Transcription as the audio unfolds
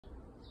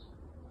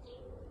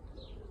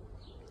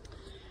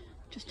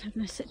Just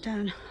having a sit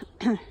down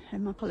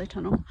in my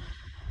polytunnel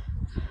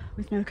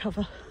with no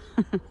cover.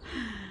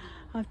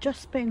 I've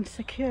just been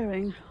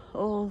securing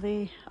all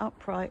the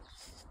upright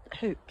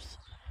hoops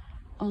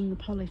on the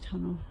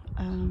polytunnel.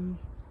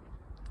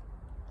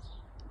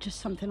 Just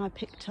something I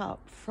picked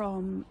up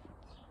from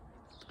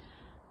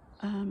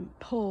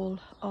Paul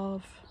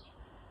of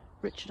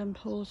Richard and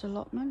Paul's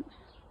allotment.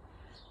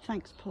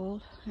 Thanks,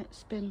 Paul,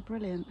 it's been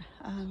brilliant.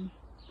 I'm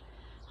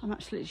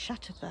absolutely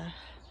shattered there.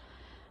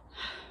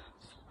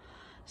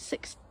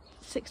 Six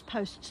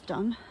posts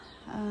done,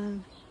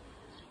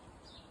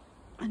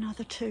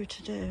 another 2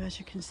 to do, as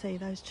you can see,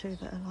 those 2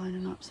 that are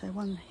lining up, so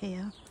 1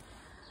 here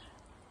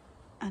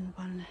and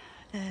 1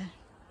 there.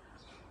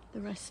 The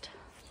rest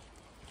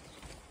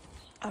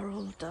are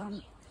all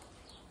done.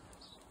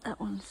 That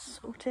one's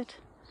sorted,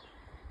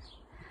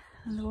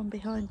 and the one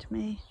behind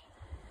me,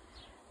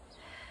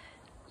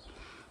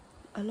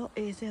 a lot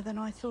easier than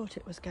I thought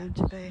it was going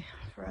to be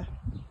for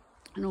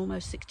an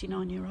almost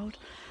 69-year-old.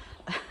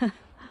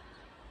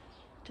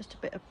 Just a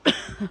bit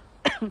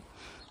of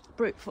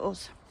brute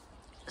force.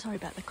 Sorry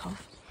about the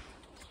cough.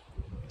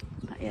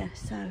 But yeah,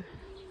 so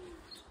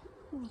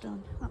all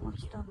done. That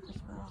one's done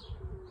as well.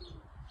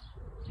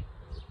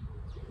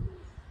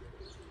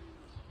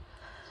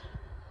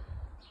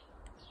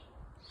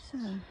 So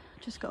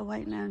just got to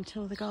wait now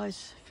until the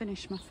guys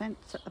finish my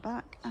fence at the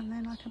back, and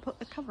then I can put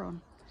the cover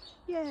on.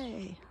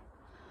 Yay!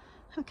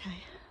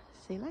 Okay,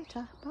 see you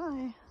later.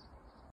 Bye.